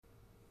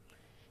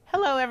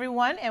Hello,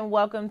 everyone, and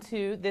welcome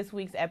to this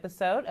week's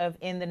episode of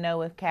In the Know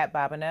with Kat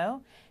Bobineau.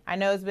 I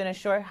know it's been a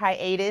short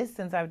hiatus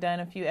since I've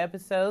done a few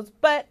episodes,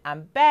 but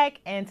I'm back,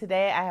 and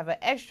today I have an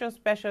extra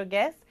special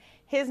guest.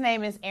 His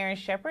name is Aaron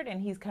Shepard, and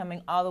he's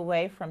coming all the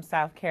way from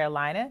South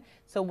Carolina.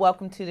 So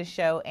welcome to the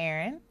show,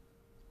 Aaron.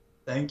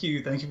 Thank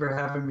you. Thank you for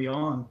having me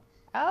on.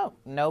 Oh,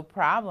 no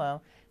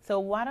problem. So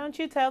why don't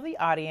you tell the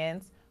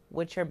audience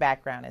what your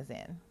background is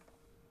in?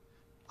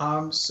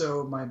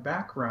 So my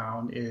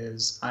background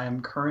is I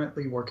am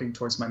currently working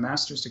towards my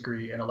master's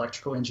degree in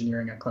electrical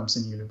engineering at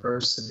Clemson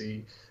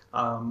University.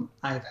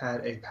 I've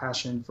had a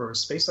passion for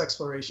space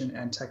exploration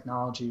and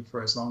technology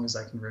for as long as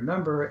I can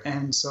remember,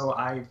 and so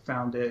I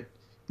found it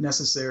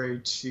necessary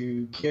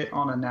to get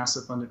on a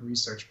NASA-funded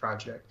research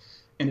project.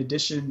 In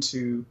addition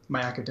to my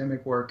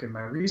academic work and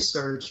my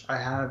research, I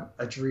have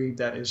a dream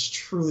that is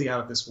truly out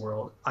of this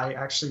world. I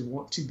actually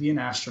want to be an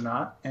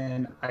astronaut,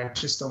 and I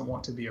just don't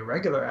want to be a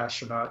regular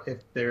astronaut, if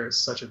there's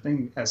such a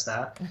thing as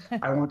that.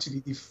 I want to be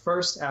the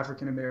first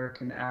African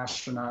American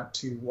astronaut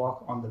to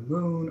walk on the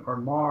moon or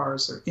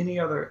Mars or any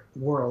other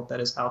world that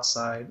is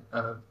outside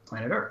of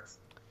planet Earth.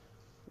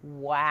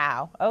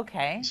 Wow.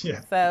 Okay.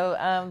 Yeah.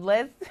 So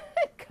let's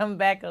come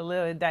back a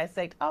little and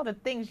dissect all the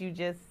things you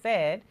just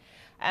said.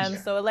 Yeah.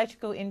 So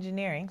electrical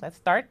engineering, let's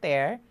start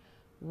there.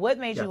 What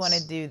made you want to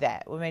Yes. do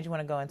that? What made you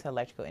want to go into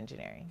electrical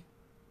engineering?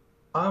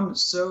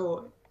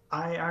 So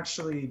I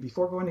actually,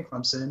 before going to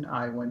Clemson,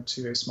 I went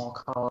to a small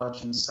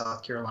college in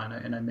South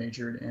Carolina and I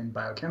majored in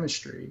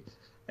biochemistry.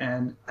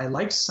 And I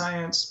liked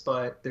science,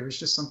 but there was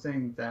just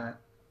something that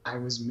I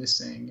was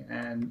missing.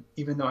 And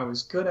even though I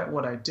was good at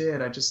what I did,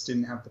 I just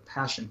didn't have the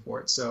passion for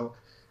it. So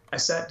I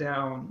sat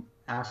down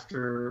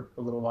after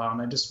a little while and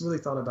I just really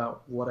thought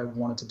about what I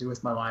wanted to do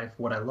with my life,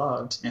 what I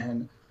loved.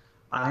 And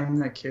I'm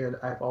that kid.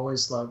 I've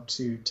always loved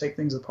to take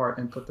things apart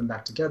and put them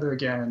back together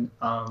again.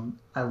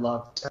 I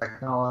love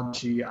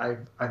technology.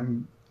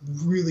 I'm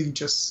really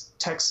just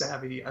tech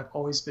savvy. I've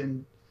always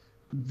been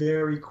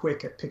very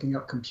quick at picking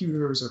up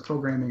computers or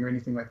programming or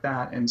anything like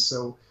that. And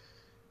so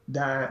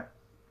that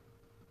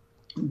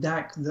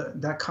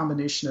that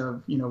combination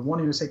of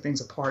wanting to take things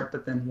apart,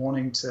 but then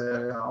wanting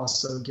to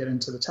also get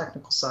into the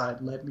technical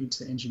side led me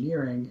to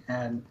engineering.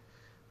 And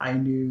I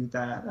knew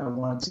that I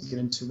wanted to get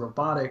into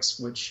robotics,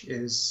 which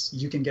is,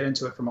 you can get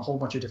into it from a whole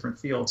bunch of different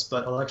fields,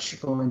 but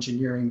electrical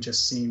engineering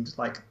just seemed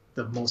like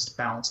the most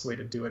balanced way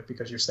to do it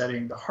because you're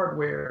studying the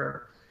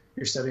hardware,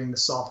 you're studying the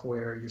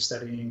software, you're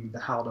studying the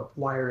how to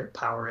wire it,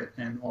 power it,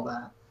 and all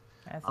that.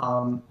 That's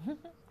Um,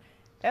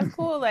 that's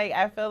cool. Like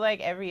I feel like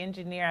every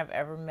engineer I've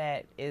ever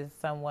met is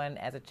someone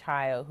as a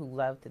child who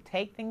loved to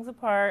take things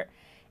apart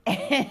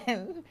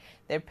and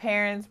their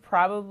parents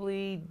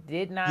probably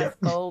did not yep.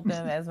 scold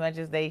them as much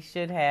as they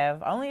should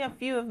have. Only a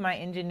few of my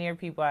engineer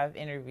people I've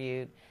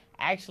interviewed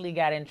actually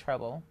got in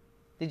trouble.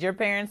 Did your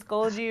parents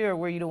scold you, or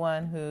were you the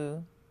one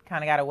who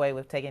kind of got away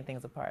with taking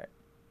things apart?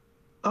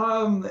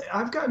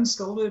 I've gotten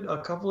scolded a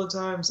couple of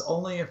times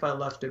only if I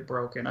left it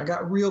broken. I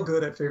got real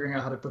good at figuring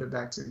out how to put it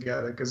back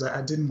together because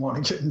I didn't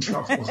want to get in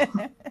trouble.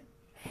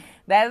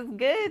 That's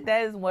good.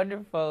 That is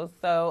wonderful.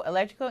 So,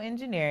 electrical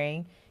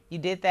engineering, you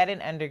did that in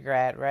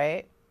undergrad,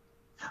 right?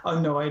 Oh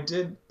no, I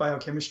did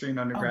biochemistry in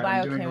Oh, undergrad.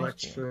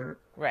 biochemistry.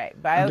 Right.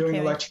 I'm doing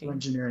electrical Biochemistry.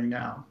 engineering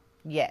now.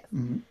 Yes.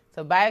 Hmm.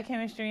 So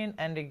biochemistry in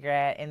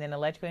undergrad and then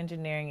electrical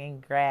engineering in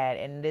grad.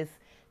 And this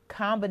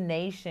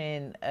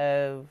combination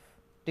of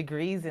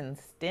degrees in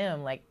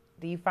STEM, like,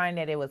 do you find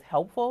that it was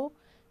helpful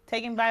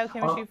taking Uh,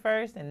 biochemistry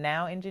first and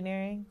now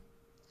engineering?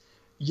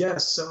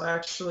 yes, so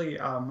actually,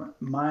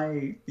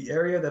 my the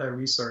area that I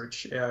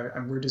research,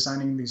 and we're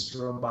designing these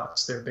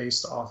robots. They're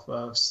based off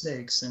of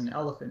snakes and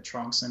elephant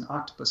trunks and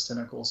octopus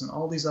tentacles and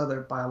all these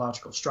other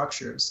biological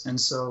structures.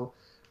 And so,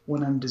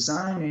 when I'm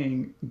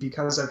designing,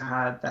 because I've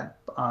had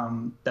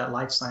that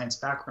life science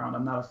background,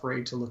 I'm not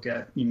afraid to look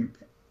at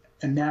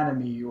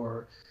anatomy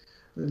or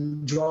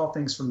draw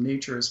things from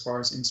nature as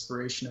far as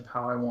inspiration of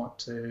how I want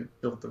to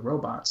build the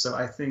robot. So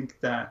I think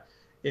that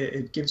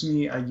it gives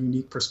me a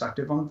unique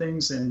perspective on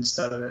things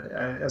instead of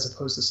as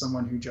opposed to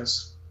someone who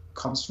just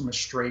comes from a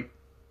straight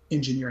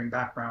engineering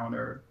background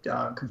or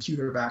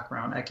computer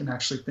background. I can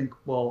actually think,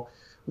 well,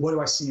 what do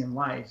I see in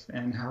life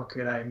and how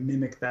could I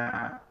mimic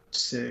that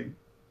to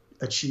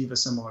achieve a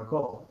similar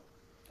goal?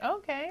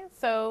 Okay.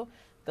 So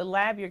the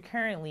lab you're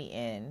currently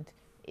in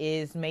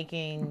is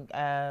making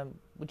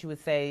what you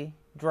would say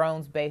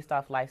drones based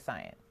off life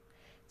science.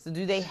 So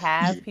do they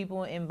have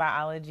people in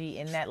biology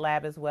in that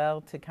lab as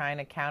well to kind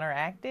of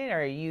counteract it?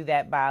 Or are you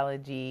that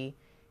biology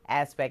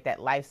aspect,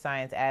 that life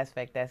science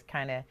aspect that's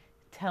kind of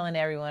telling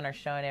everyone or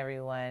showing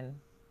everyone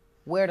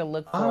where to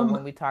look for Um,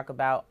 when we talk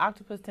about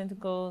octopus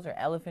tentacles or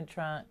elephant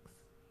trunks?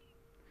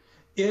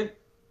 it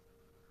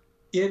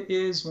It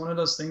is one of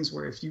those things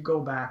where if you go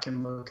back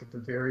and look at the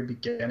very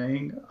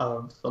beginning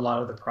of a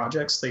lot of the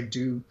projects, it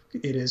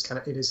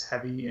is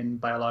heavy in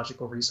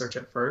biological research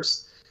at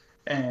first.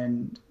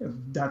 And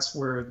that's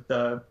where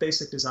the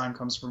basic design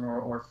comes from.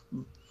 Or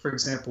for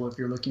example, if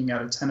you're looking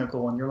at a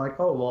tentacle and you're like,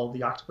 oh, well,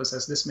 the octopus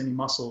has this many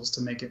muscles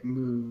to make it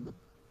move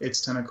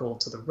its tentacle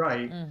to the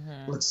right.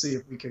 Mm-hmm. Let's see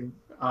if we can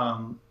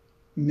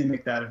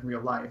mimic that in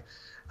real life.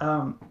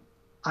 Um,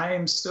 I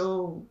am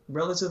still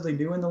relatively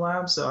new in the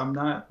lab, so I'm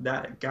not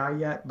that guy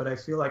yet, but I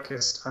feel like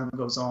as time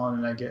goes on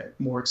and I get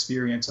more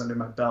experience under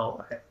my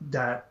belt,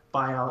 that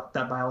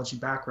biology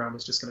background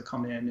is just going to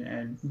come in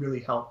and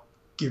really help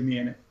give me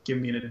an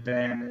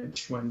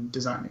advantage when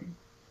designing.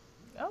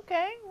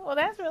 Okay, well,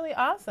 that's really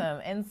awesome.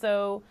 And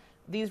so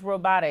these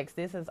robotics,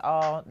 this is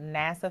all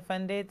NASA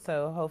funded.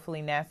 So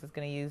hopefully NASA's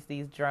going to use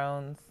these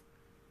drones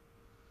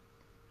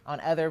on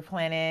other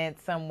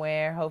planets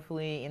somewhere,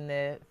 hopefully in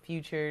the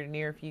future,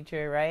 near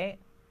future, right?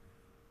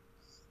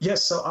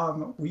 Yes,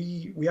 so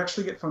we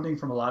actually get funding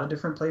from a lot of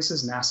different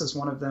places. NASA's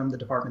one of them, the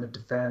Department of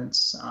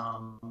Defense, the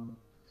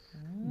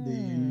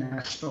Mm.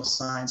 National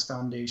Science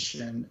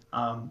Foundation.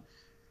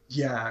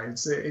 Yeah,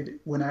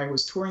 when I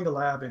was touring the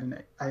lab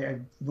and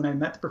when I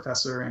met the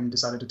professor and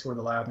decided to tour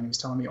the lab and he was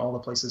telling me all the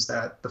places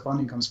that the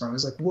funding comes from, I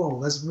was like,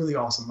 whoa, that's really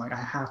awesome. Like I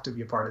have to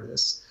be a part of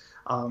this.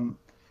 Um,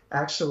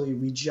 Actually,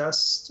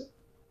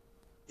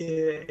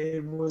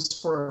 it was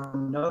for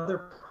another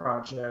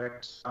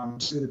project.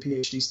 Two of the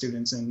PhD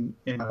students in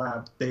my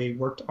lab, they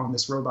worked on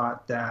this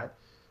robot that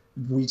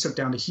we took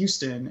down to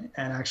Houston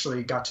and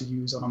actually got to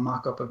use on a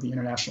mock-up of the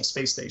International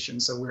Space Station.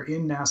 So we're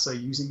in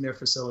NASA using their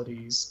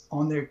facilities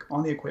on the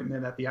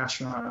equipment that the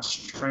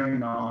astronauts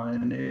train on,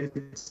 and it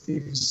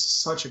was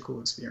such a cool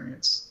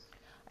experience.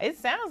 It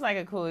sounds like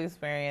a cool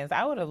experience.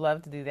 I would have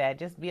loved to do that.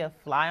 Just be a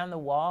fly on the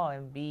wall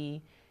and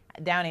be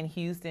down in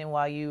Houston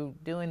while you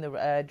doing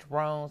the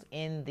drones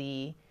in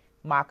the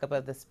mock up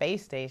of the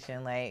space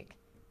station. Like,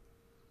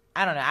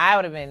 I don't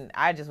know.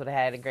 I just would have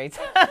had a great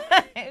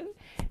time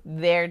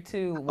there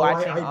too, Oh,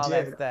 watching I all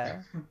that did. stuff.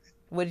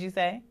 What'd you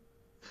say?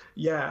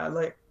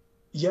 Yeah,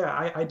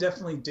 yeah, I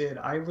definitely did.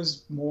 I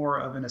was more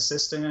of an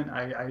assistant.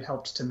 I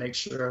helped to make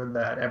sure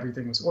that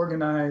everything was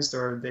organized,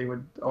 or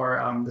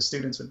the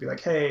students would be like,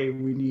 "Hey,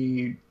 we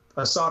need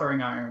a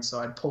soldering iron," so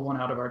I'd pull one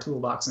out of our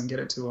toolbox and get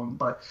it to them.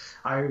 But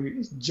I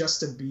just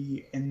to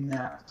be in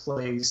that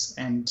place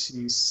and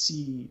to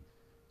see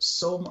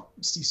so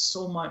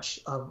much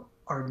of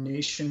our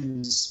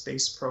nation's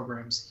space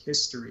program's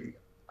history.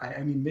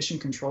 I mean, Mission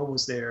Control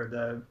was there.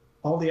 The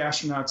All the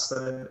astronauts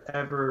that have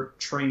ever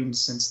trained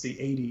since the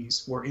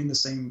 80s were in the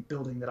same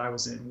building that I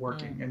was in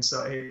working. Mm. And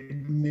so it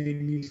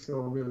made me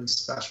feel really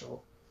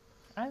special.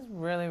 That's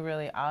really,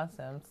 really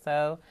awesome.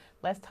 So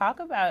let's talk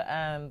about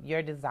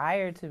your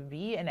desire to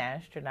be an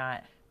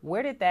astronaut.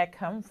 Where did that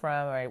come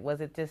from? Or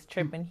was it this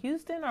trip in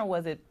Houston or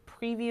was it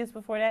previous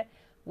before that?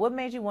 What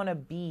made you want to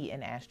be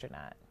an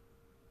astronaut?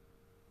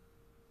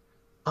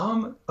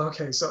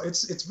 Okay, so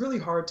it's really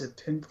hard to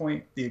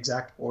pinpoint the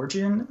exact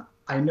origin.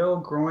 I know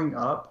growing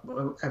up,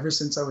 ever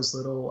since I was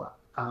little,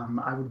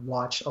 I would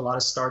watch a lot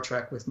of Star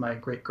Trek with my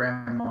great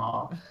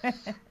grandma.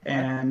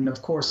 And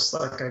of course,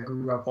 like I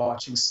grew up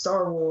watching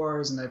Star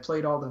Wars and I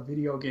played all the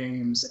video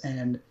games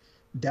and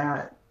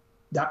that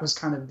that was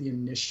kind of the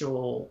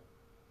initial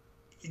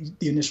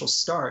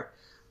start.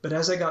 But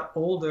as I got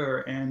older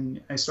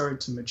and I started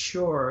to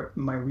mature,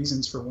 my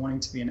reasons for wanting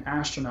to be an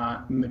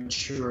astronaut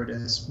matured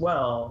as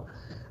well.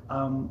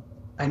 Um,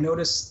 I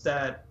noticed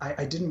that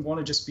I didn't want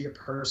to just be a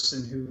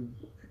person who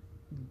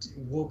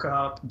woke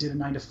up, did a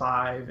 9 to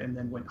 5, and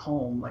then went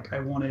home. Like I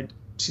wanted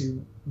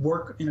to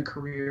work in a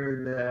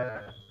career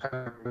that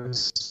I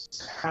was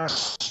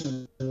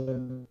passionate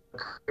in, a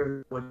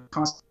career that would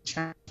constantly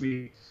challenge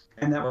me,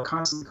 and that would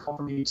constantly call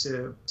for me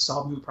to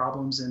solve new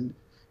problems and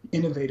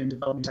innovate and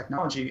develop new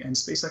technology. And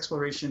space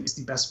exploration is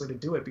the best way to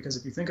do it because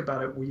if you think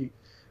about it,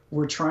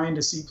 we're trying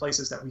to see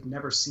places that we've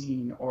never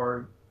seen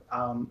or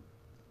um,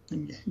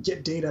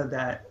 get data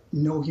that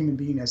no human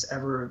being has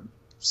ever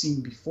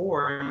seen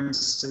before. And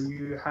so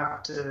you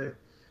have to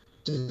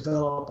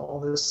develop all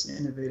this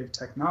innovative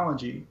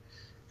technology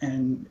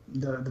and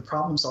the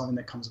problem solving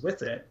that comes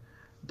with it.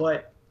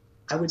 But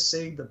I would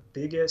say the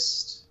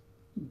biggest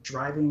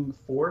driving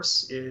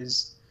force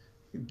is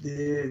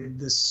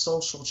the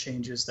social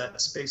changes that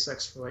space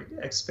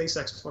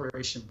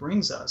exploration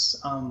brings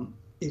us.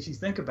 If you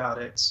think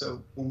about it,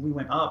 so when we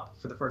went up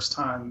for the first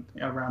time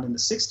around in the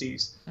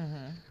 60s,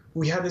 Mm-hmm.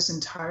 we had this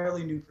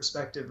entirely new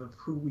perspective of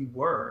who we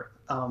were.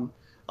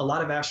 A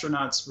lot of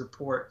astronauts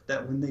report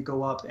that when they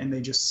go up and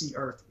they just see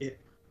Earth, it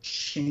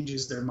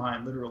changes their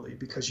mind literally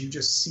because you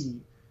just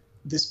see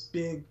this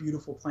big,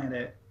 beautiful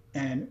planet,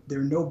 and there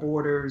are no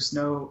borders,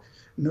 no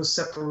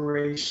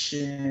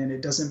separation.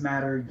 It doesn't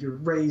matter your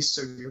race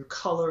or your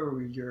color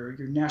or your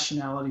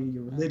nationality,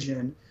 your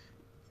religion.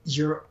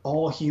 You're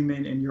all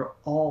human, and you're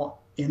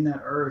all in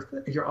that Earth.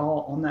 You're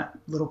all on that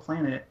little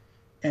planet,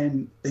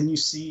 and then you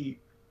see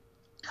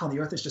how the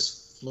earth is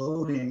just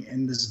floating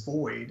in this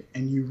void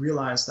and you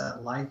realize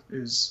that life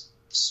is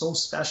so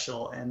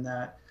special and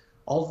that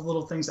all the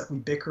little things that we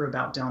bicker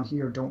about down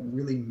here don't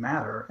really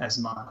matter as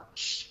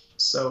much.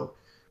 So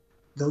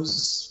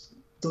those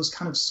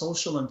kind of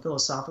social and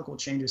philosophical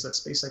changes that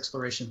space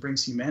exploration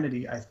brings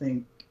humanity, I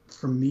think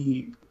for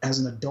me as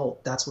an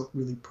adult, that's what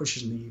really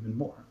pushes me even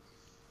more.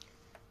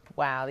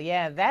 Wow,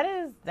 yeah,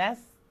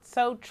 that's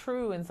so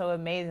true and so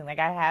amazing. Like,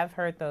 I have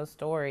heard those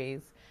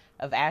stories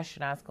of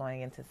astronauts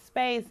going into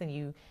space, and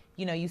you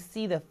know, you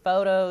see the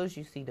photos,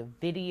 you see the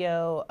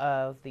video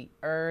of the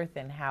Earth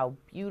and how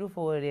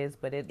beautiful it is,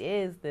 but it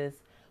is this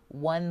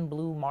one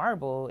blue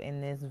marble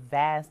in this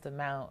vast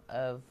amount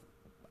of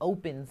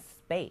open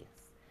space.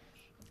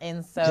 And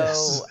Yes.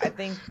 so I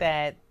think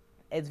that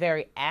it's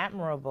very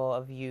admirable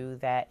of you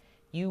that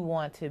you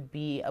want to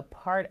be a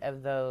part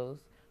of those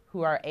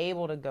who are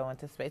able to go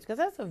into space, because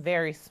that's a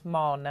very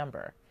small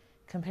number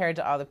compared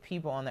to all the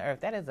people on the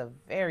earth. That is a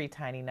very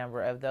tiny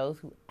number of those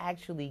who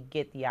actually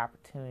get the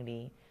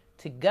opportunity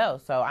to go.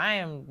 So I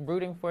am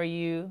rooting for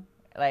you.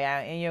 Like,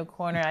 I'm in your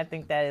corner. I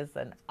think that is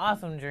an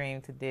awesome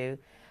dream to do.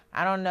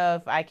 I don't know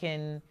if I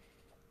can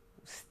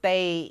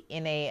stay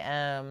in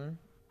a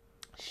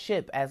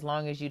ship as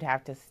long as you'd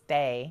have to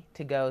stay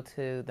to go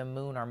to the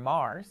moon or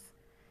Mars.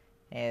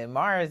 And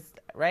Mars,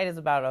 right, is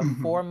about a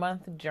Mhm. 4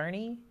 month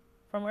journey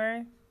from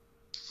Earth.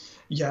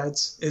 Yeah,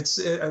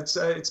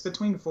 it's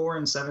between 4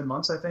 and 7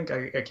 months, I think.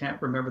 I can't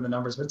remember the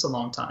numbers, but it's a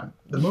long time.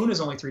 The moon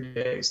is only 3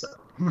 days,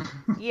 though.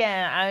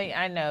 Yeah,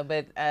 I know,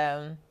 but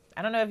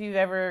I don't know if you've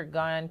ever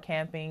gone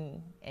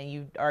camping and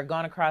you or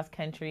gone across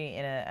country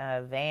in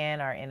a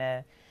van or in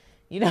a,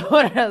 you know,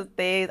 one of those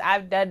things.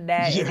 I've done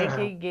that, and it Yeah.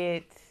 can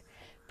get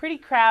pretty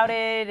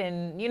crowded,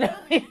 and you know,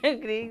 you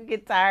can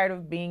get tired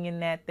of being in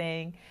that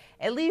thing.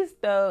 At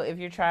least though, if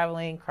you're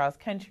traveling cross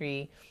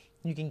country,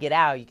 you can get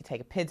out, you can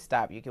take a pit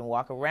stop, you can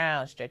walk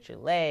around, stretch your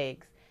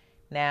legs.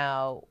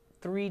 Now,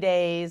 3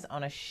 days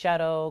on a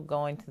shuttle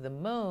going to the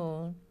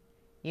moon,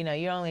 you know,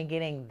 you're only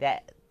getting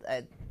that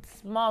a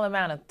small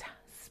amount of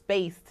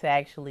space to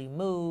actually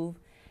move,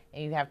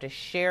 and you have to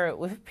share it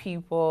with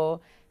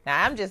people.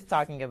 Now, I'm just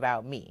talking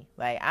about me.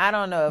 Like, I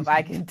don't know if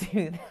I can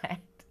do that,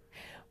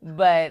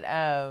 but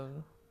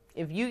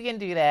if you can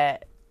do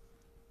that,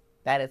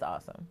 that is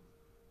awesome.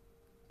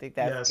 I think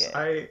that's Yes,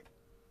 good.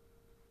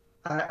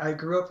 I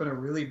grew up in a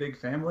really big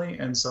family,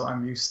 and so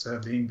I'm used to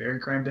being very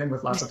crammed in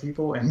with lots of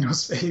people and no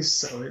space,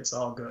 so it's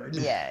all good.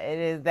 Yeah, it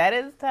is. That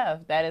is tough.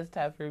 That is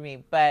tough for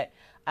me. But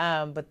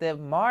the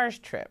Mars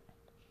trip.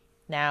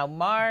 Now,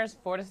 Mars,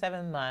 4 to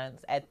 7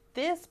 months at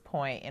this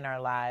point in our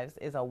lives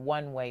is a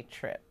one-way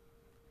trip.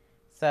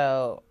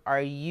 So,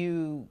 are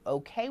you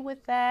okay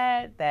with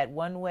that? That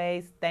one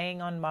way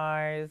staying on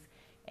Mars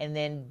and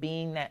then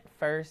being that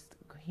first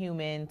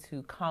human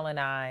to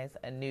colonize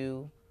a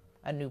new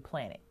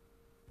planet?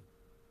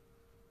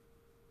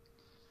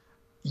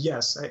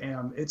 Yes, I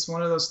am. It's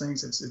one of those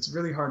things. It's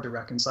really hard to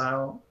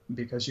reconcile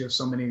because you have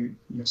so many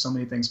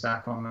things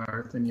back on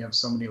Earth and you have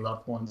so many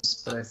loved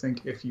ones. But I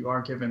think if you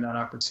are given that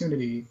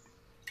opportunity,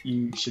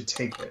 you should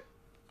take it.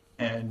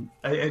 And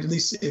at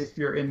least if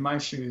you're in my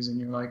shoes and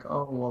you're like,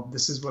 oh well,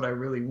 this is what I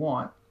really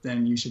want,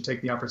 then you should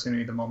take the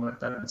opportunity the moment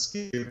that it's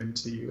given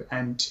to you,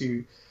 and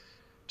to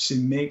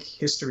make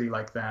history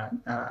like that.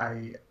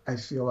 I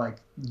feel like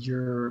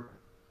you're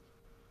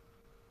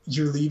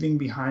leaving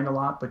behind a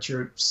lot, but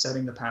you're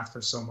setting the path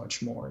for so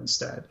much more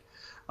instead.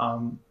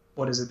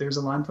 What is it? There's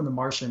a line from The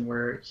Martian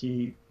where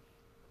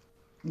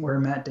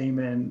Matt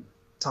Damon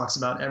talks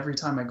about every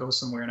time I go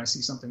somewhere and I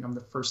see something, I'm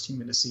the first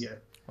human to see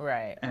it,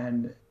 Right.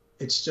 and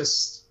it's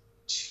just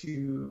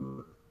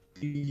to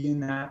be in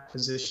that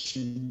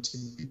position to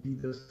be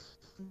the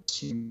first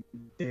human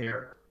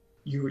there.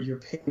 You're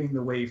paving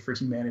the way for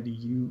humanity.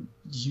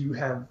 You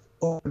have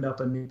opened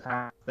up a new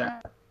path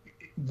that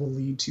will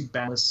lead to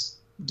boundless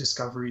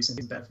discoveries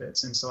and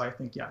benefits. And so I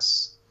think,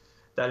 yes,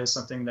 that is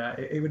something that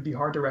it would be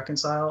hard to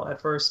reconcile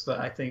at first, but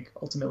I think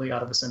ultimately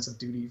out of a sense of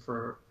duty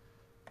for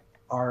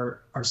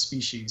our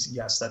species,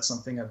 yes, that's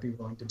something I'd be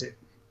willing to do.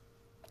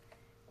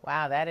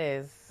 Wow, that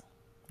is.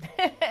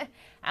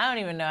 I don't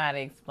even know how to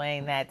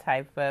explain that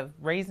type of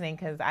reasoning,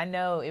 because I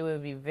know it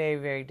would be very,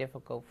 very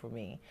difficult for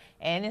me.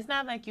 And it's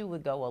not like you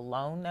would go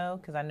alone, though,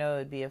 because I know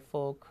it'd be a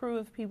full crew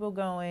of people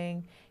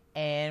going,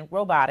 and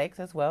robotics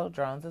as well,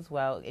 drones as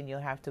well, and you'll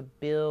have to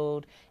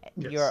build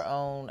your Yes.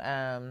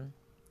 own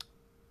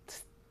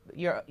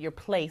your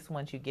place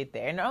once you get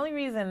there. And the only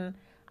reason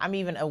I'm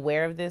even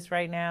aware of this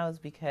right now is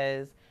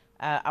because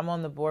I'm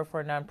on the board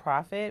for a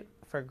nonprofit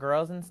for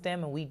girls in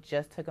STEM, and we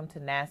just took them to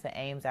NASA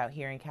Ames out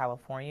here in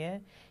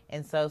California.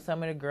 And so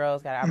some of the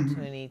girls got an Mhm.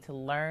 opportunity to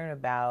learn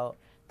about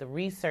the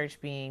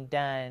research being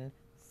done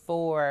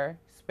for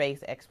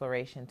space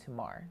exploration to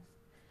Mars.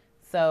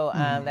 So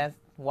Mhm. that's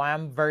why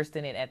I'm versed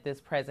in it at this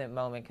present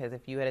moment. Because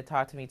if you had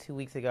talked to me 2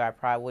 weeks ago, I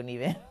probably wouldn't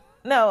even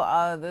know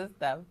all of this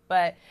stuff.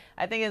 But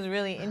I think it's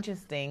really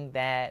interesting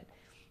that,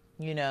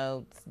 you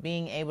know,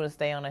 being able to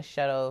stay on a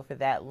shuttle for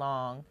that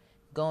long,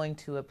 going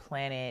to a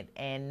planet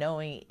and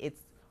knowing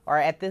it's, or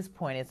at this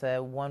point, it's a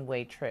one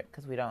way trip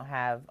because we don't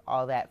have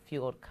all that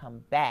fuel to come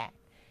back.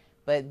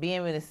 But being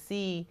able to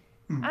see,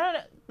 I Mhm. don't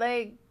know,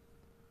 like,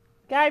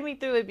 guide me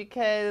through it,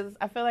 because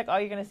I feel like all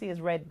you're going to see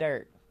is red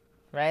dirt,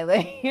 right?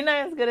 Like, you're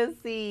not going to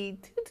see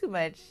too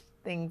much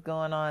things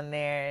going on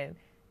there.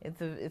 It's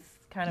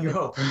kind of You a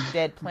hope.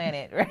 dead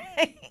planet,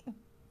 right?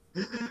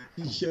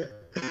 Yeah.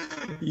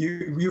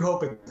 You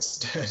hope it's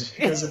dead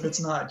because if it's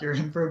not, you're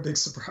in for a big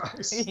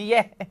surprise.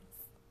 Yes.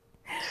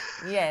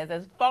 Yes.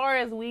 As far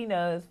as we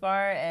know, as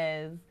far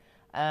as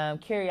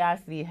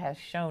curiosity has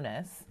shown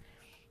us,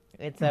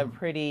 it's a Mhm.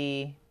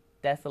 pretty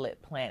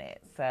desolate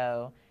planet.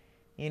 So,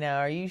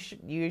 are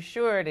you're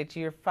sure that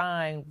you're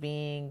fine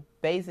being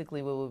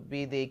basically what would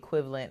be the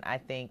equivalent, I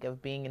think,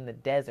 of being in the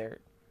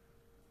desert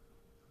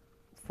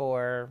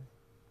for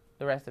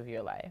the rest of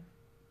your life?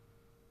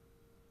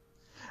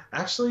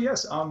 Actually,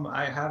 yes.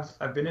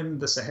 I've been in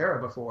the Sahara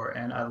before,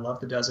 and I love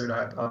the desert.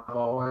 I've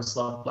always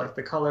loved like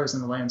the colors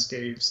and the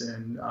landscapes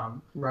and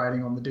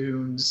riding on the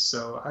dunes.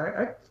 So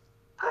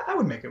I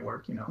would make it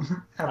work.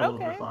 Have a little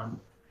bit of Okay. fun.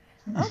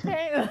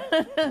 Okay.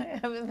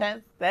 I mean,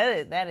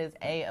 that is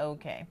a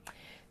okay.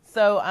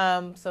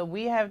 So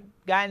we have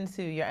gotten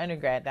to your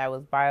undergrad. That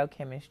was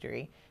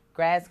biochemistry.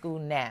 Grad school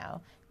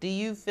now. Do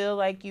you feel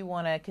like you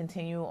want to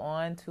continue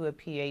on to a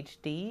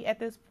PhD at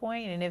this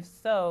point? And if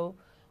so,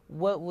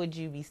 what would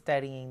you be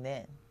studying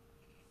then?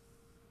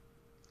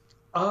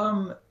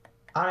 Um,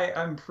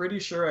 I'm pretty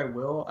sure I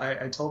will.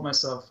 I told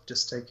myself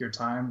just take your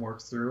time,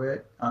 work through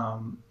it,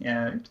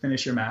 and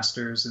finish your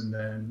master's and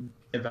then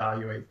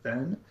evaluate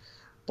then.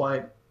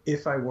 But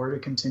if I were to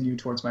continue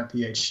towards my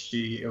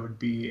PhD, it would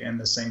be in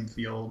the same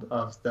field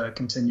of the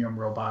continuum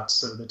robots,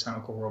 so the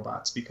tentacle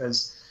robots,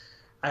 because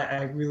I,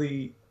 I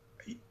really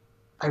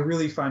I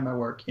really find my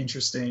work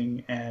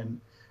interesting,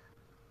 and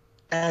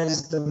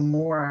as the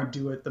more I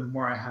do it, the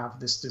more I have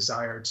this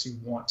desire to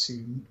want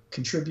to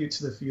contribute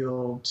to the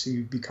field,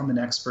 to become an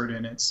expert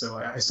in it. So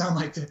I sound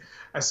like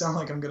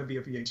I'm going to be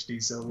a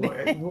PhD. So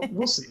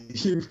we'll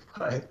see.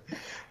 But,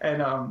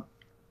 and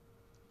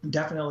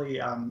definitely,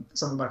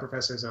 some of my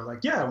professors are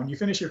like, yeah, when you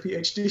finish your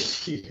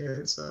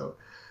PhD. So,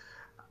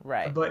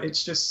 Right. but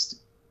it's just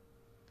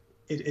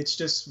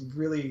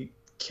really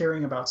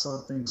caring about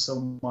something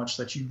so much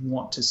that you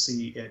want to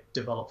see it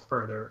develop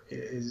further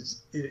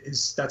is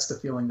that's the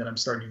feeling that I'm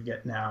starting to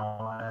get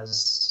now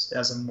as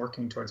I'm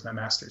working towards my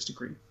master's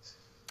degree.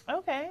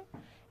 Okay.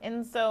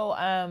 And so,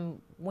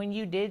 when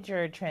you did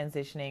your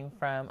transitioning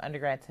from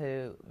undergrad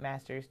to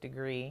master's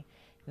degree,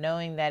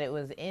 knowing that it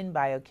was in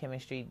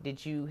biochemistry,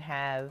 did you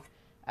have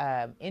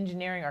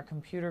engineering or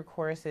computer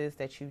courses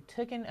that you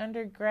took in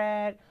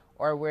undergrad,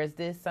 or was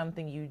this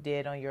something you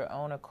did on your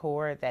own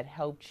accord that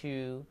helped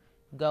you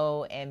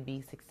go and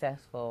be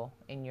successful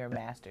in your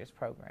master's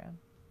program?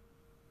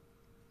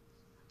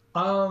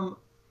 Um,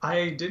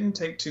 I didn't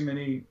take too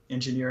many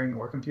engineering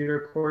or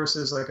computer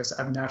courses. Like I said,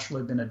 I've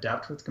naturally been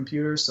adept with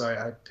computers, so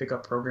I pick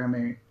up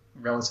programming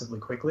relatively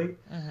quickly.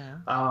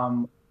 Mm-hmm.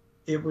 Um,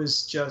 it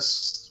was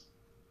just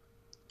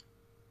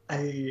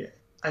I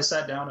I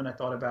sat down and I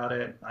thought about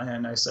it,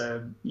 and I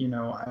said,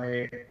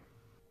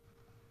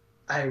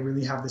 I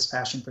really have this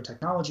passion for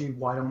technology.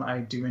 Why don't I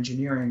do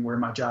engineering where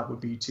my job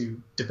would be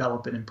to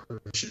develop it and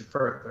push it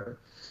further?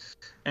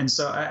 And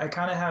so I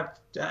kind of have,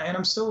 and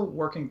I'm still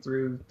working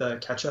through the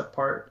catch up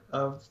part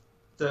of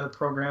the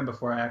program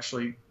before I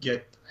actually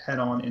get head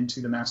on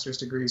into the master's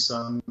degree. So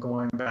I'm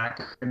going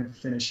back and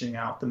finishing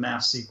out the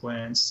math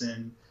sequence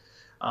and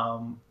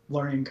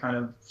learning kind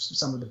of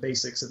some of the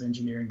basics of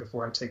engineering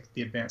before I take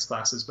the advanced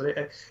classes.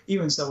 But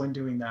even so, in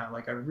doing that,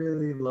 like I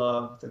really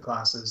love the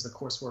classes. The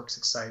coursework's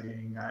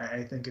exciting.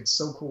 I think it's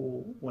so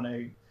cool when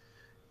I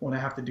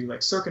have to do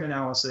like circuit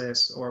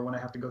analysis or when I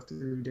have to go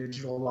through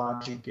digital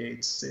logic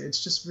gates.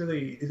 It's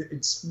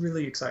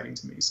really exciting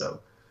to me. So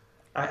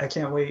I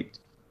can't wait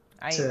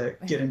I to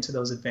get into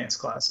those advanced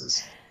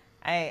classes.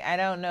 I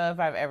don't know if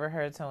I've ever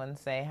heard someone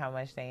say how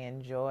much they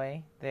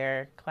enjoy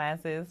their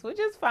classes, which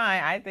is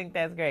fine. I think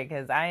that's great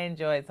because I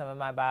enjoyed some of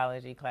my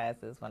biology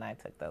classes when I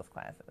took those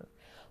classes.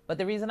 But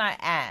the reason I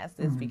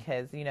asked is Mm-hmm.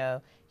 because,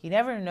 you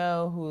never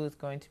know who is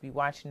going to be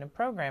watching the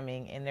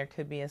programming, and there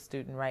could be a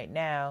student right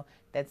now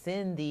that's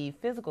in the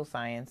physical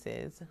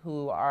sciences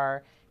who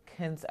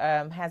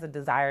has a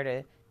desire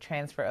to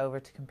transfer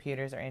over to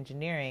computers or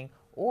engineering,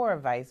 or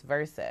vice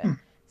versa.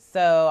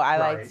 So I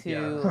like Right.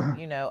 to,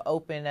 Yeah.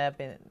 open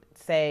up and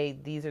say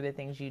these are the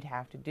things you'd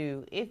have to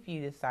do if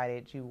you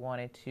decided you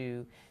wanted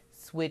to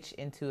switch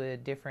into a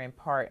different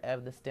part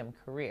of the STEM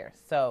career.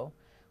 So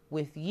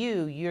with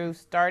you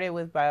started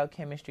with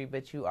biochemistry,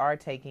 but you are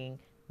taking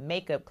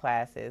makeup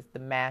classes, the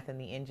math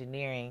and the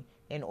engineering,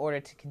 in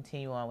order to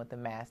continue on with the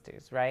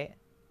masters, right?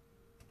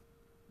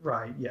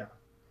 Right. Yeah.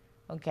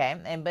 Okay,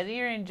 and but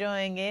you're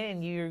enjoying it,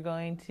 and you're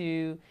going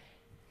to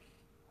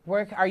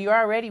work. Are you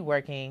already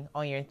working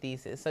on your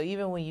thesis? So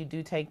even when you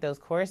do take those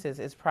courses,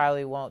 it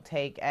probably won't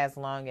take as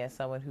long as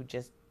someone who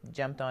just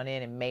jumped on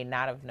in and may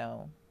not have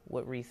known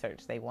what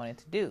research they wanted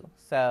to do.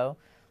 So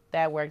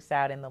that works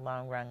out in the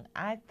long run,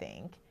 I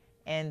think.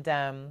 And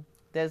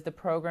does the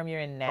program you're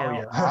in Oh now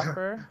yeah.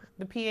 offer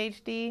the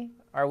PhD,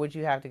 or would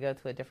you have to go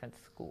to a different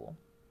school?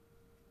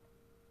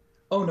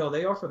 Oh no,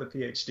 they offer the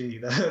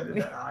PhD.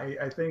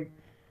 I think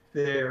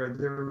they're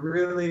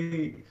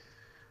really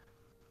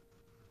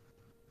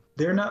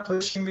they're not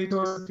pushing me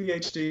towards a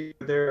PhD.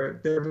 There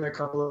have been a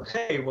couple of,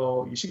 hey,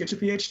 well, you should get your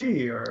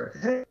PhD,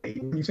 or hey,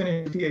 when you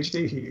finish your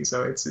PhD.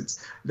 So it's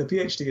the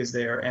PhD is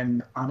there,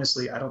 and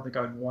honestly, I don't think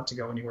I would want to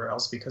go anywhere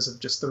else because of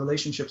just the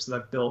relationships that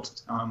I've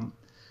built,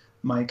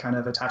 my kind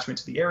of attachment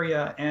to the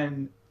area,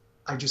 and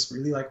I just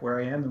really like where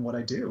I am and what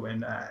I do,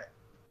 and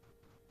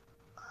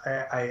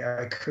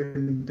I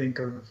couldn't think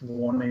of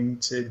wanting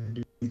to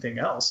do anything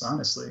else,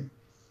 honestly.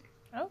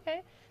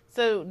 Okay.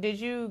 So did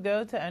you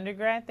go to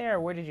undergrad there, or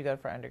where did you go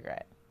for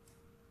undergrad?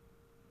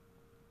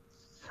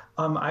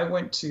 I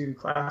went to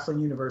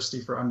Claflin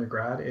University for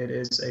undergrad. It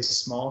is a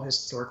small,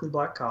 historically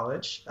black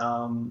college.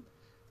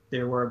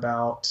 There were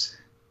about,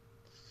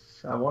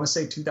 I want to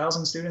say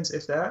 2,000 students,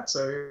 if that.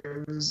 So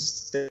it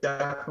was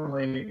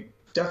definitely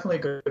a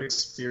good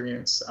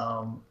experience.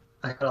 I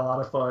had a lot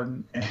of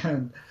fun,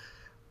 and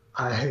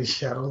I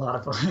had a lot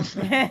of fun.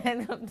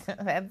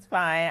 That's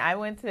fine. I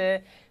went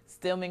to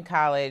Stillman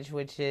College,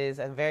 which is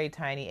a very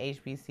tiny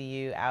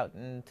HBCU out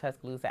in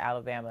Tuscaloosa,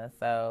 Alabama.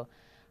 So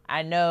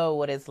I know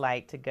what it's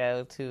like to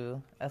go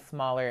to a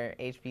smaller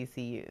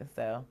HBCU.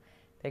 So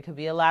there could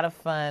be a lot of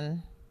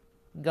fun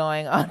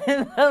going on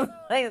in those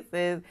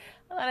places.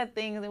 A lot of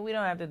things that we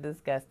don't have to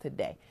discuss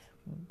today.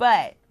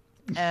 But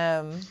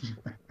um,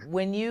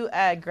 when you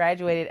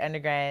graduated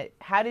undergrad,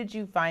 how did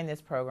you find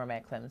this program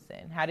at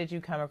Clemson? How did you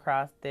come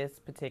across this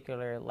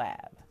particular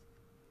lab?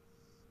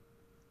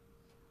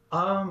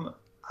 Um,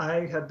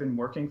 I had been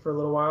working for a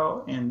little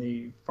while in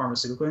the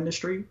pharmaceutical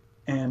industry,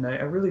 and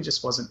I really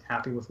just wasn't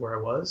happy with where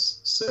I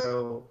was.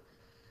 So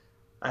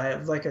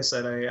like I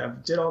said, I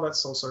did all that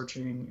soul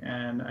searching,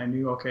 and I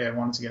knew, okay, I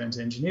wanted to get into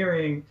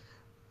engineering.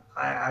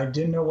 I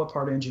didn't know what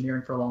part of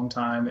engineering for a long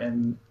time,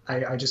 and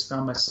I just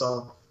found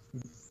myself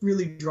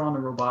really drawn to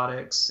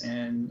robotics,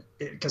 and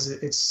because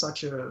it's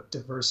such a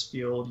diverse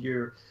field,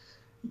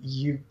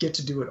 you get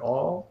to do it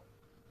all.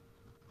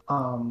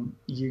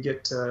 You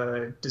get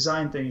to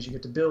design things, you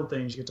get to build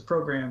things, you get to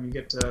program, you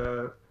get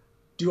to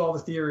do all the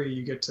theory,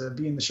 you get to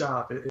be in the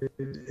shop.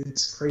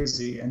 It's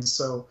crazy, and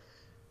so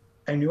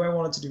I knew I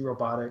wanted to do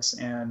robotics,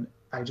 and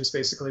I just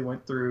basically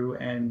went through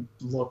and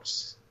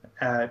looked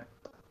at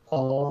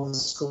all the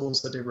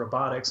schools that did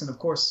robotics. And of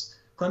course,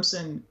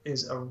 Clemson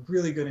is a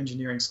really good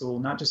engineering school,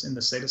 not just in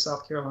the state of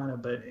South Carolina,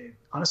 but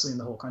honestly in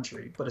the whole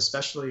country, but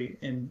especially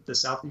in the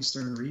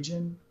southeastern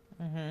region.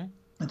 Mm-hmm.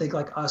 I think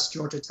like us,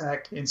 Georgia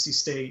Tech, NC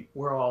State,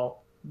 we're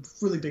all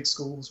really big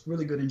schools,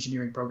 really good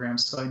engineering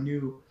programs. So I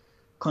knew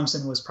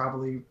Clemson was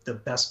probably the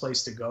best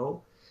place to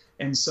go.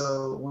 And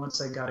so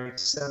once I got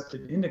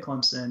accepted into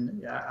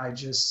Clemson, I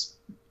just,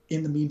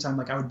 in the meantime,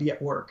 like I would be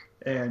at work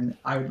and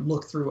I would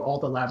look through all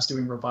the labs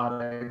doing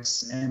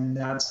robotics. And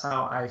that's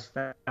how I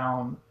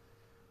found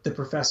the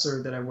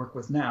professor that I work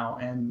with now.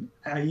 And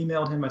I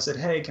emailed him. I said,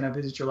 hey, can I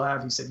visit your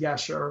lab? He said, yeah,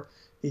 sure.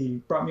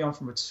 He brought me on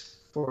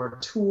for a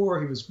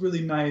tour. He was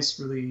really nice,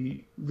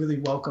 really, really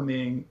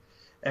welcoming.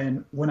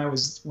 And when I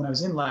was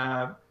in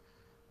lab,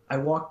 I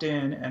walked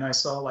in and I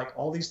saw like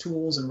all these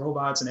tools and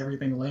robots and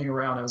everything laying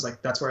around. I was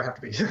like, that's where I have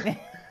to be.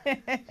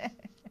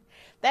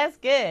 That's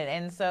good.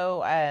 And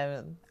so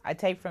I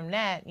take from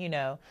that,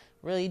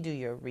 really do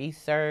your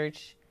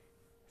research,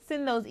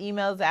 send those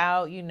emails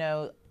out.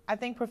 I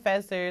think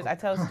professors, I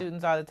tell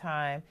students all the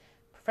time,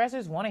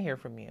 professors want to hear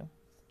from you.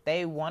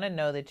 They want to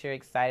know that you're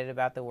excited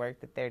about the work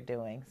that they're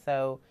doing.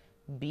 So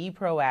be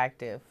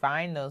proactive,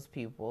 find those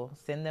people,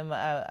 send them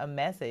a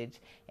message.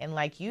 And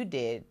like you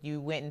did, you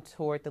went and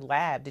toured the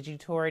lab. Did you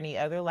tour any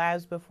other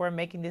labs before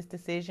making this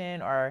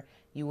decision? Or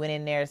you went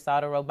in there,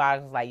 saw the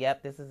robotics, was like,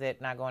 yep, this is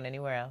it, not going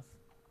anywhere else?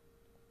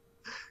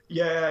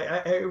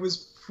 Yeah, it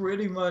was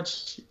pretty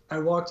much, I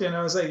walked in,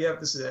 I was like, yep,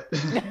 this is it.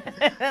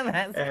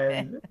 That's good.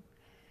 And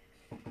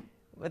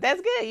But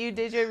that's good. You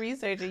did your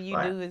research and you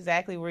I, knew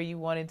exactly where you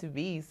wanted to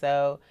be.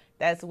 So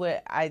that's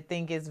what I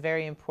think is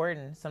very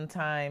important.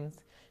 Sometimes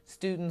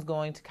students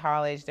going to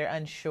college, they're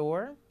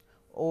unsure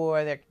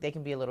or they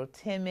can be a little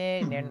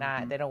timid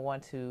and they don't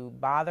want to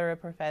bother a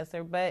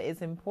professor, but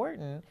it's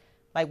important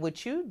like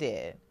what you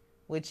did,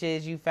 which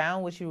is you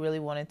found what you really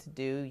wanted to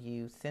do.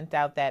 You sent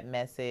out that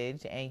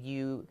message and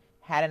you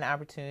had an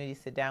opportunity to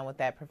sit down with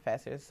that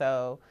professor.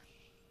 So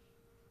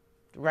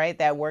right,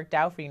 that worked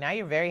out for you. Now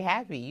you're very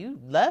happy. You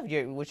love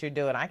what you're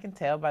doing. I can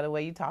tell by the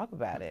way you talk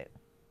about it.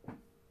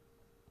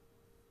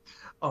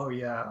 oh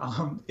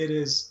yeah,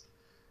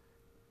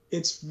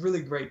 it's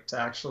really great to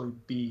actually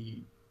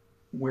be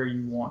where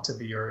you want to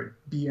be or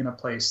be in a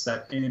place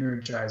that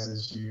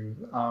energizes you.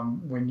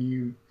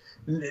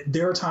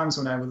 There are times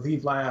when I would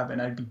leave lab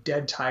and I'd be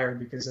dead tired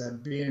because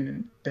I'd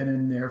been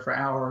in there for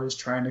hours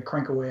trying to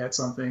crank away at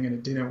something and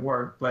it didn't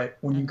work. But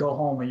when you go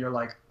home and you're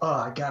like, oh,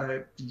 I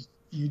gotta,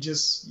 you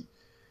just,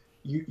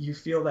 you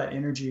feel that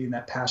energy and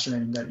that passion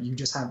and that you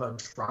just have a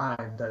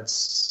drive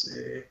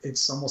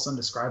it's almost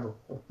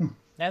indescribable.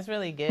 That's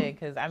really good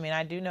because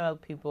I do know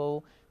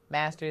people,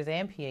 masters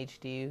and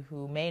PhD,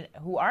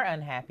 who are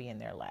unhappy in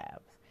their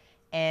labs,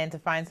 and to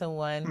find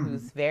someone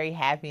who's very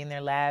happy in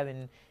their lab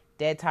and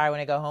dead tired when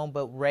they go home,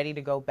 but ready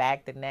to go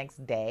back the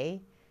next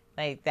day,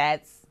 like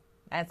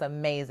That's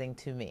amazing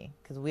to me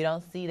because we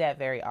don't see that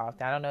very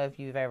often. I don't know if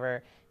you've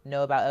ever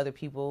know about other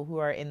people who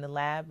are in the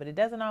lab, but it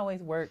doesn't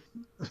always work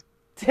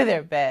to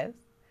their best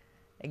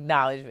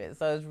acknowledgement.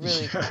 So it's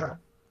really Yeah. cool.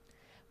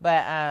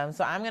 But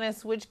so I'm gonna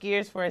switch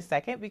gears for a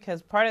second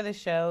because part of the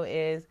show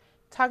is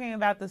talking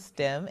about the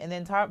STEM, and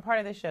then part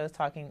of the show is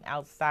talking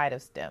outside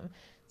of STEM.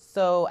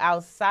 So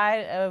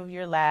outside of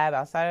your lab,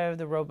 outside of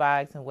the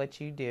robotics and what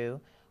you do,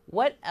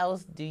 what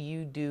else do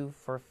you do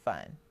for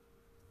fun?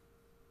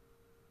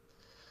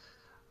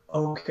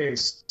 Okay,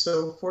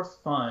 so for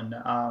fun,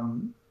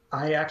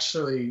 I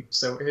actually,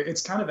 so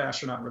it's kind of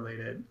astronaut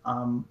related,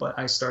 but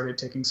I started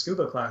taking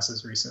scuba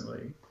classes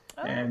recently.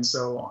 Oh, And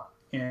so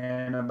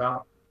in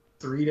about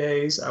 3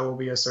 days, I will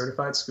be a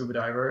certified scuba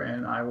diver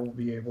and I will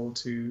be able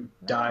to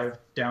nice. dive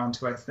down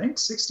to, I think,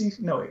 60,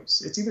 no,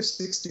 it's either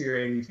 60 or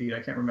 80 feet.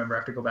 I can't remember. I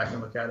have to go back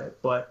and look at it.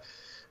 But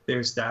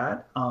there's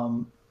that.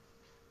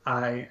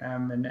 I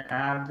am an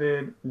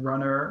avid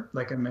runner.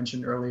 Like I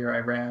mentioned earlier, I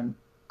ran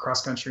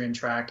cross country and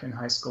track in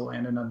high school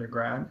and in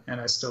undergrad,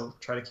 and I still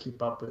try to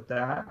keep up with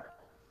that.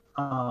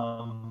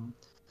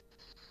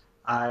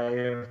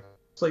 I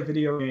play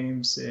video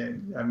games,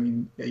 and I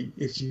mean,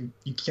 if you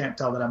can't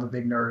tell that I'm a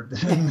big nerd,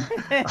 then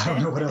I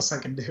don't know what else I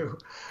can do.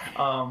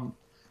 Um,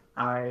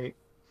 I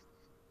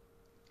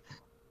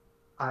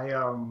I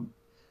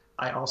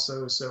I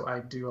also so I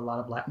do a lot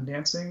of Latin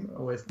dancing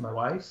with my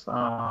wife.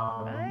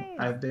 Nice.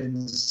 I've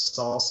been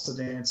salsa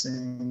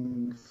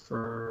dancing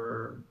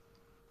for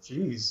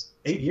geez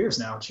 8 years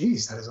now.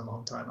 Geez, that is a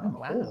long time. I'm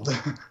Wow. old.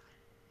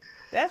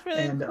 That's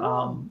really And cool.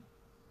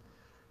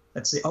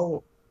 let's see.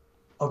 Oh,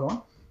 go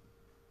on.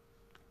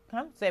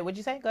 Come say what'd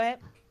you say? Go ahead.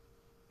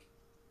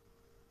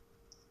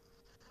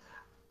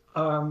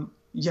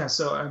 Yeah,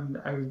 so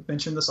I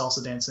mentioned the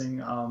salsa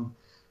dancing.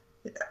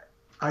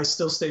 I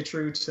still stay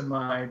true to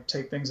my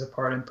take things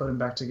apart and put them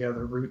back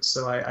together roots.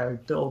 So I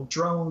build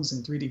drones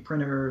and 3D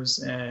printers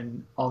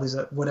and all these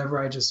whatever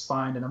I just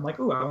find, and I'm like,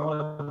 oh, I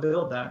want to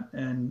build that,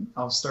 and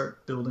I'll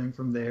start building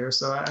from there.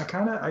 So I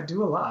kind of I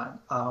do a lot.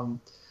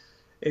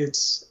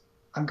 It's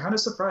I'm kind of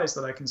surprised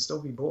that I can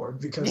still be bored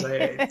because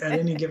at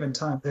any given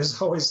time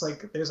there's always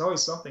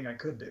something I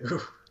could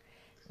do.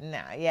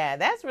 No, yeah,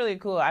 that's really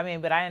cool. I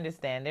mean, but I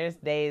understand. There's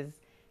days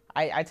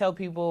I tell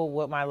people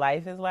what my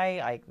life is like.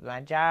 Like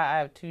my job, I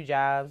have two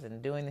jobs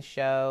and doing the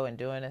show and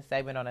doing a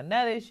segment on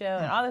another show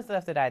and all the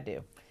stuff that I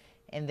do.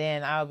 And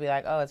then I'll be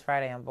like, oh, it's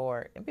Friday, I'm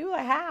bored. And people are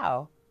like,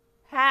 how?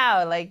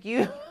 How? Like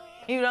you,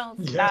 you don't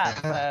stop.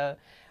 Yeah. So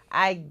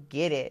I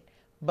get it.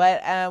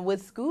 But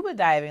with scuba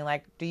diving,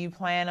 like, do you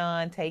plan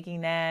on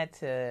taking that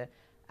to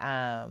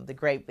the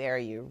Great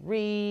Barrier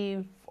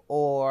Reef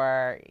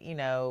or,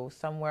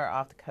 somewhere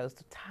off the coast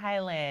of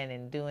Thailand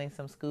and doing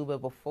some scuba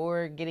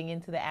before getting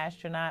into the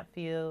astronaut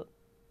field?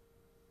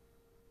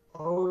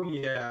 Oh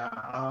yeah.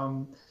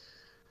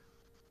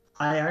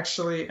 I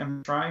actually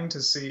am trying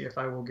to see if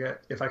I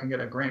can get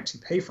a grant to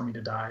pay for me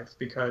to dive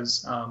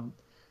because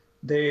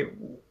they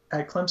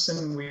at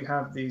Clemson we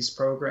have this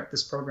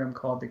program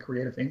called the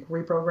Creative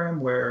Inquiry Program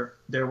where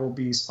there will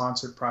be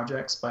sponsored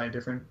projects by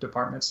different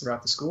departments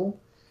throughout the school.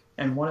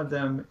 And one of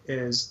them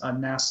is a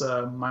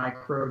NASA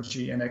Micro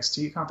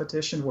GNXT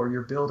competition where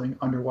you're building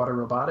underwater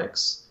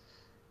robotics.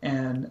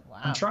 And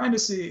I'm Wow. trying to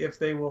see if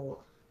they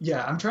will,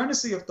 yeah, I'm trying to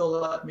see if they'll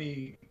let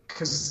me,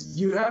 because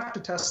you have to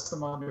test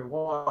them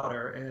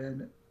underwater.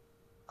 And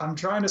I'm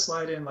trying to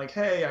slide in like,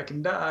 hey, I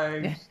can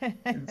dive.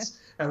 It's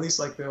at least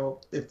like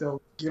if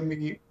they'll give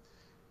me,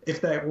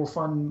 if that will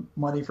fund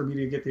money for me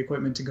to get the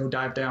equipment to go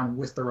dive down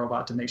with the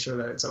robot to make sure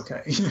that it's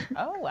okay.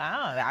 Oh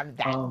wow,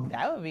 that um,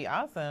 that would be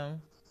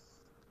awesome.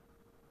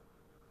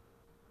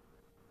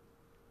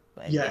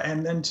 But yeah, yeah.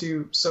 and then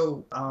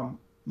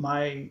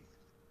my,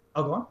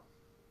 oh, go on.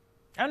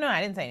 Oh no,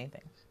 I didn't say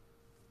anything.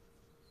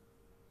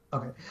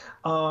 Okay.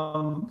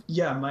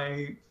 Yeah,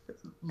 my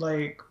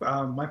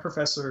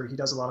professor, he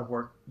does a lot of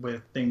work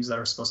with things that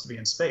are supposed to be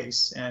in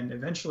space, and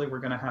eventually we're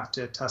going to have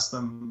to test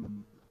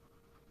them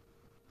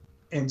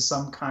in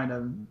some kind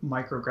of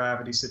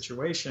microgravity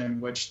situation,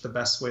 which the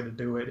best way to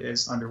do it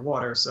is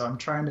underwater. So I'm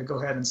trying to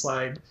go ahead and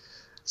slide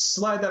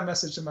that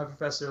message to my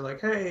professor like,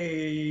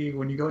 hey,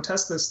 when you go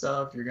test this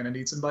stuff, you're going to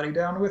need somebody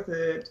down with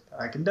it.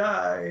 I can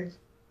dive.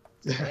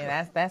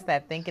 Yeah, that's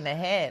that thinking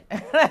ahead.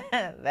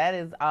 That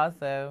is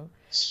awesome.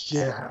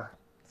 Yeah.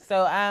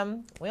 So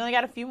we only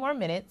got a few more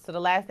minutes. So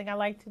the last thing I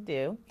like to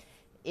do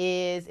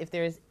is if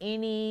there's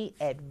any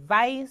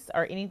advice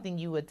or anything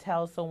you would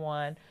tell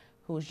someone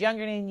who's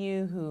younger than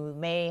you who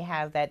may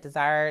have that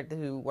desire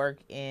to work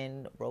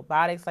in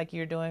robotics like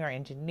you're doing or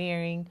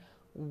engineering,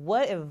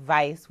 what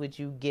advice would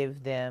you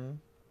give them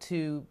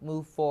to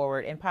move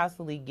forward and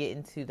possibly get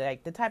into the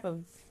type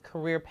of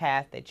career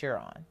path that you're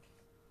on?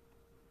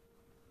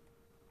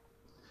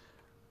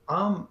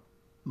 Um,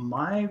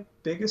 my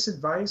biggest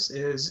advice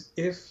is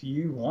if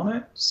you want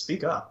it,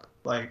 speak up.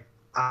 Like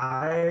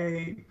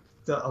a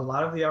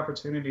lot of the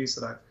opportunities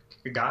that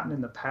I've gotten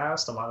in the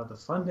past, a lot of the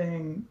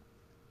funding,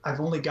 I've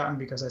only gotten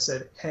because I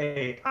said,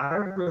 "Hey, I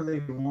really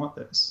want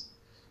this,"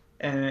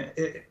 and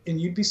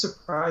you'd be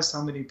surprised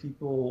how many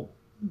people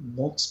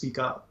won't speak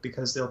up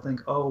because they'll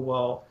think, oh,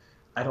 well,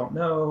 I don't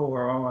know,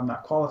 or oh, I'm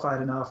not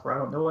qualified enough, or I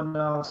don't know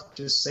enough.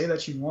 Just say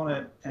that you want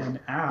it and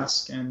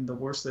ask, and the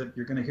worst that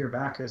you're going to hear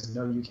back is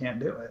no, you can't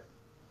do it.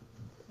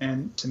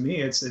 And to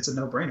me, it's a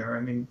no-brainer. I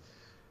mean,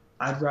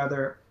 I'd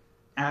rather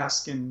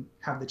ask and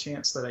have the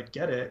chance that I'd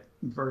get it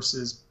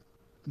versus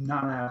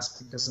not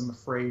ask because I'm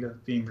afraid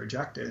of being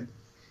rejected.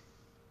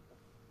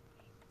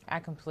 I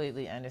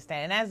completely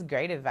understand. And that's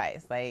great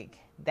advice. Like,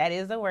 that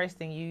is the worst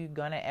thing you're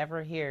going to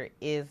ever hear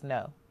is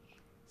no.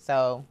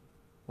 So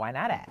why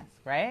not ask,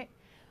 right?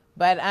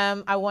 But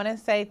I want to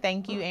say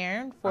thank you,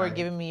 Aaron, for Right.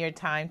 giving me your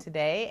time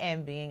today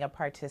and being a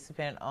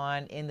participant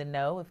on In the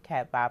Know with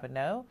Kat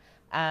Bobineau.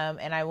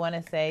 And I want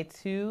to say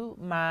to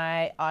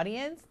my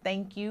audience,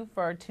 thank you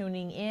for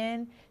tuning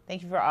in.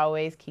 Thank you for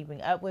always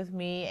keeping up with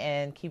me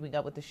and keeping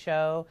up with the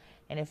show.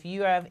 And if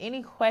you have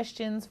any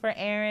questions for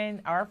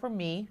Aaron or for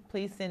me,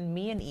 please send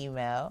me an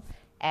email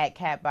at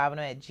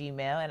katbobineau@gmail.com,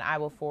 and I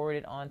will forward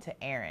it on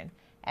to Aaron.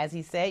 As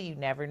he said, you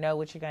never know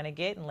what you're going to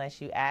get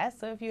unless you ask.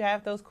 So if you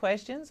have those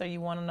questions or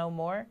you want to know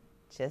more,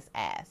 just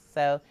ask.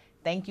 So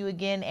thank you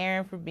again,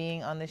 Aaron, for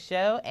being on the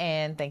show.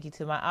 And thank you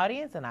to my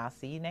audience, and I'll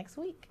see you next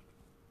week.